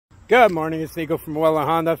Good morning, it's Nico from Wella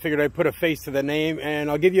Honda. Figured I'd put a face to the name and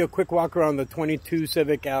I'll give you a quick walk around the 22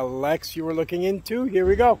 Civic LX you were looking into. Here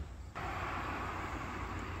we go.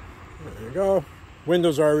 There you go.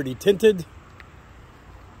 Windows are already tinted.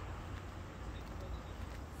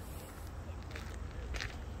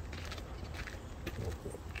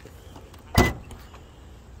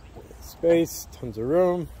 Space, tons of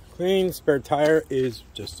room, clean. Spare tire is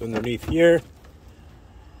just underneath here.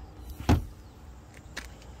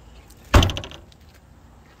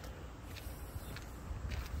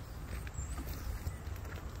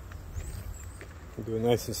 Do it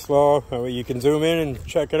nice and slow, that way you can zoom in and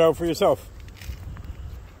check it out for yourself.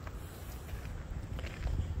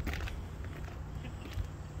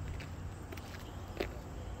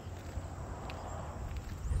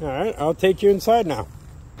 Alright, I'll take you inside now.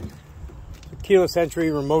 Keyless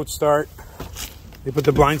entry, remote start. They put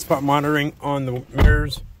the blind spot monitoring on the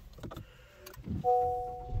mirrors.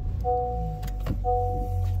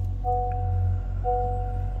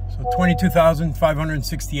 So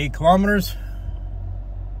 22,568 kilometers.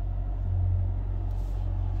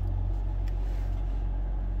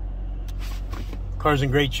 Car's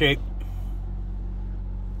in great shape.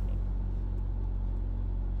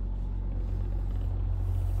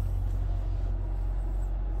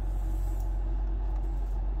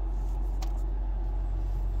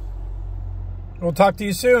 We'll talk to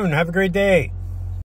you soon. Have a great day.